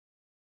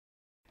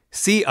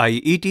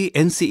CIET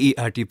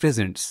NCERT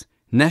presents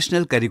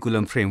National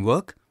Curriculum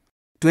Framework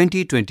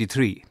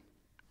 2023.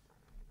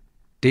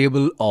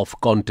 Table of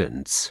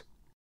Contents.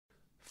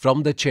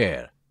 From the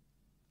Chair,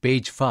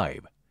 page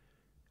 5.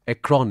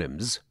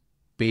 Acronyms,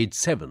 page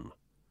 7.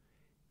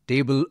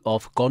 Table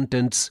of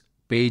Contents,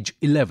 page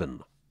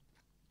 11.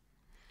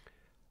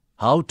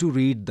 How to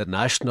read the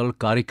National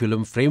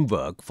Curriculum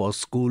Framework for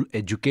School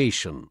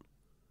Education,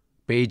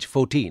 page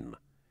 14.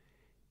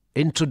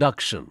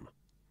 Introduction,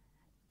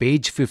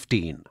 page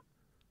 15.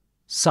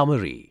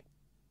 Summary,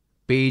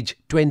 page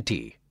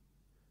 20.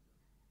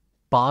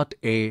 Part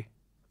A,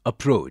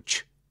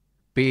 Approach,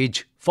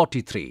 page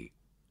 43.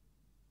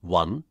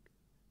 1.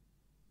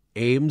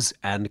 Aims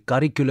and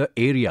Curricular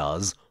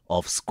Areas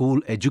of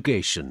School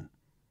Education,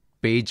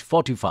 page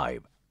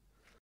 45.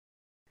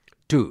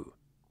 2.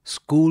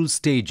 School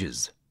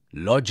Stages,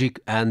 Logic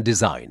and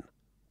Design,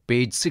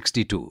 page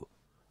 62.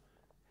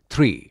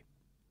 3.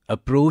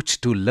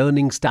 Approach to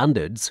Learning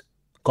Standards,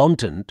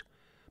 Content,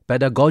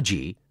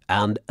 Pedagogy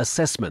and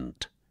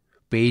Assessment,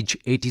 page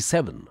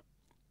 87.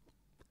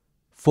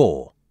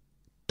 4.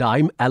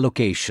 Time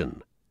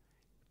Allocation,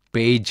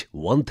 page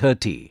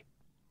 130.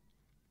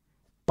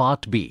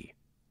 Part B,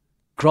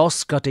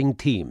 Cross-Cutting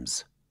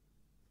Themes,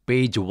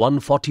 page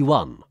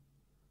 141.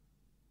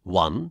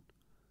 1.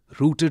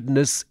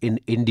 Rootedness in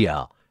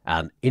India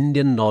and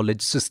Indian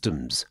Knowledge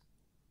Systems,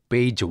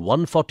 page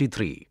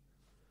 143.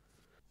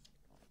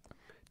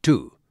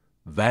 2.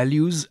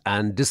 Values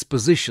and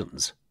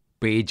Dispositions,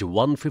 page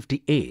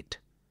 158.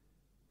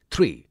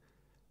 3.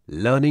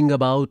 Learning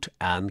about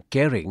and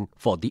caring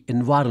for the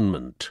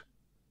environment,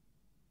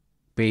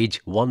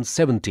 page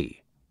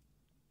 170.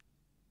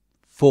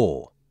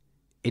 4.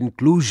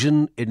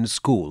 Inclusion in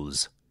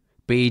Schools,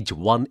 page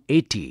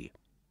 180.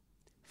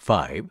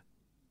 5.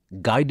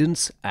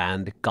 Guidance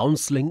and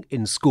Counseling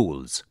in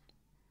Schools,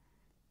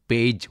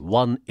 page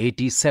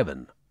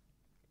 187.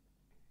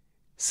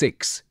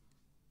 6.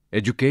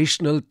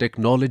 Educational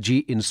Technology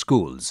in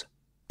Schools,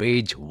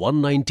 page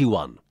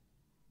 191.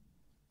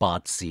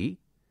 Part C,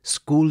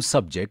 School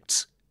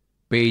Subjects,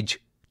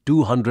 page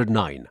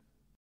 209.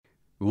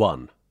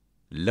 1.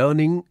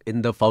 Learning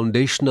in the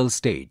Foundational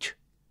Stage,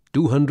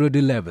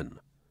 211.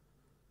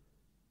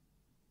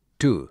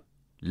 2.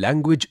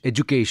 Language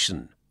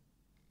Education,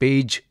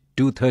 page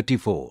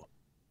 234.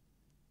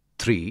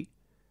 3.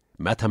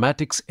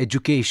 Mathematics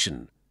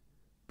Education,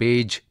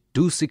 page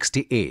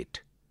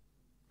 268.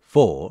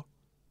 4.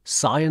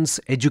 Science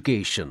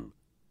Education,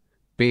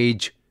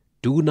 page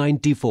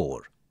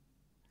 294.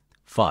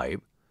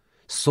 5.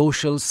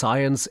 Social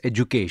Science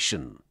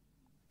Education,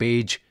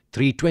 page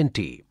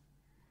 320.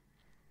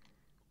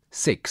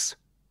 6.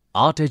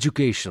 Art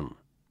Education,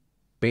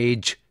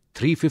 page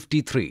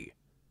 353.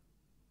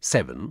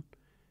 7.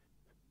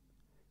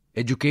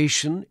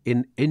 Education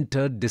in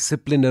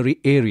Interdisciplinary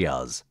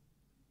Areas,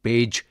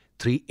 page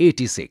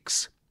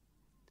 386.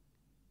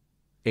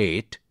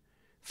 8.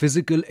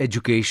 Physical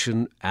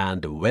Education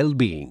and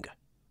Well-being,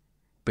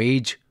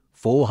 page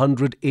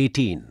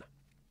 418.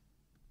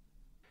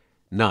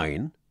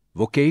 9.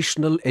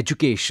 Vocational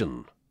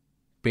Education,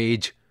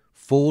 page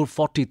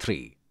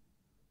 443.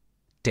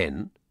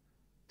 10.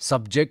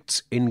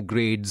 Subjects in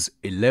grades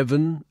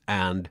 11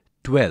 and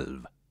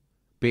 12,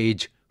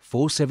 page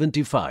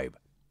 475.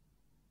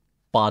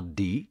 Part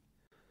D,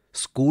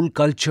 School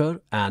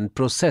Culture and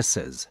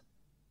Processes,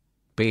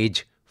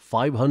 page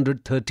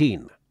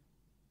 513.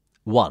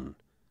 1.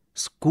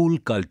 School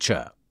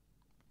Culture,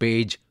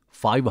 page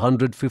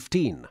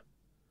 515.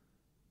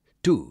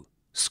 2.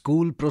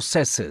 School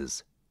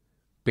Processes,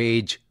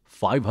 page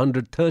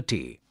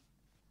 530.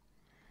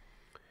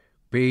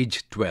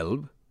 Page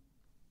 12.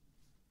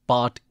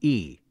 Part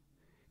E,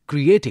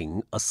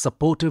 Creating a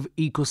Supportive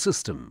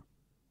Ecosystem,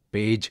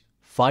 page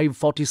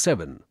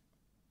 547.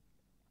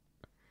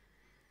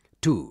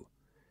 2.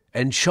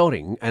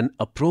 Ensuring an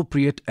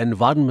Appropriate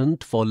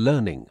Environment for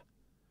Learning,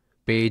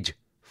 page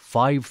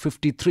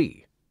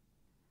 553.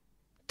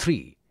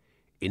 3.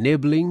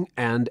 Enabling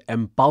and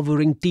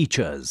Empowering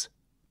Teachers,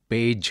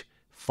 page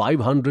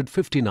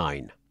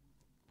 559.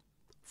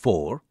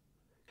 4.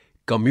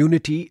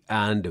 Community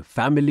and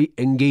Family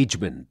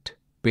Engagement,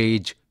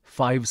 page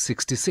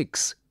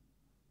 566.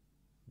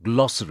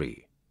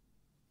 Glossary,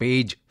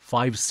 page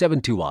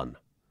 571.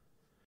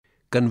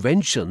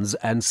 Conventions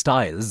and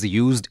styles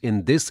used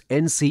in this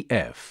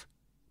NCF,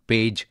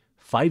 page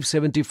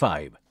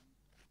 575.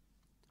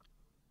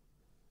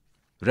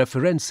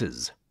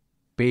 References,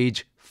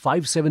 page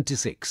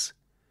 576.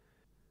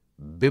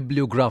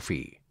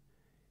 Bibliography,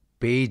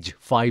 page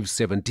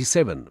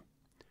 577.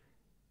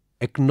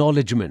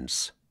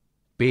 Acknowledgements,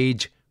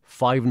 page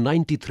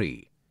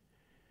 593.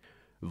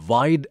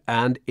 Wide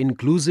and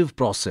Inclusive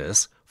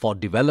Process for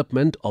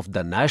Development of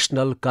the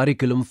National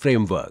Curriculum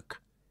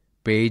Framework,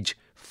 page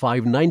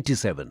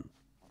 597.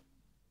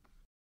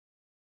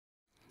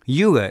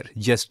 You were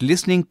just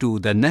listening to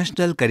the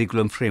National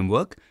Curriculum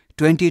Framework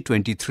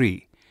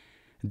 2023.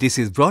 This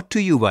is brought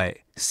to you by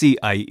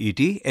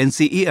CIET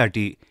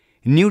NCERT,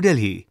 New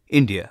Delhi,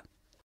 India.